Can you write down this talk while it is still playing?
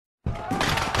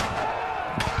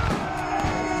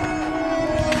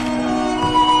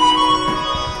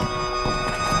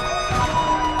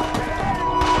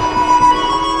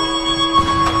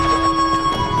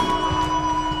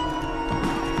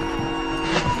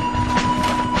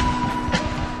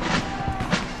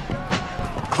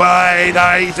Wide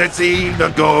eyes had seen the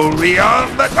glory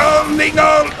of the coming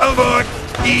out of Lord.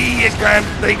 He is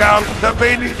trampling out the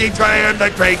finishing trial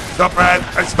that breaks the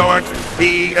breath and storm.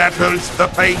 He that pulls the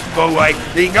faithful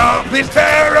winding of his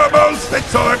terrible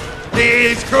sword.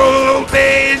 This cruel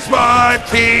is what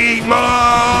he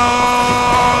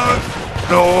must.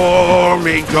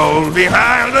 Glory, glory,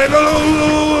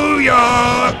 hallelujah.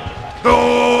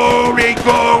 Glory,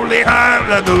 glory,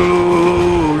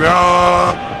 hallelujah.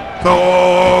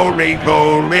 Glory,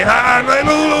 glory,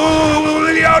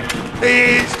 hallelujah.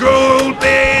 This truth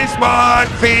is what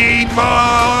we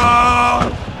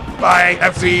must. I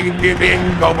have seen him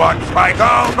in the once by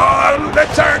all the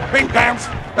serpent camps.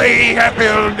 They have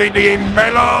built it in my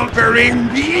altar in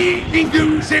the evening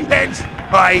dews intense.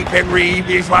 I can read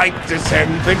his righteous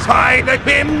sentence by the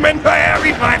dim and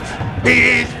fairy plants.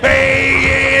 His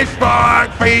pay is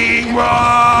what we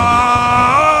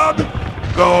must.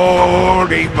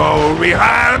 Glory, glory,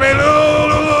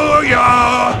 hallelujah.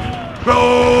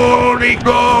 Glory,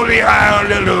 glory,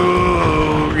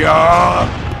 hallelujah.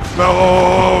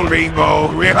 Glory,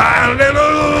 glory,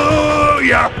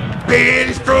 hallelujah.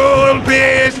 His truth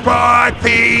is what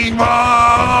he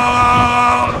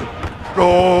must.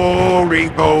 Glory,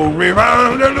 glory,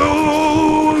 hallelujah.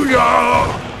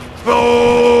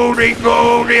 Glory,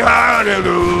 glory, hallelujah.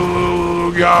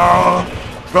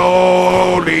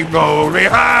 Glory, glory,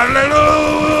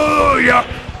 hallelujah.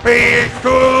 His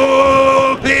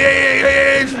truth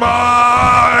is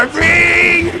my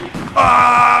free.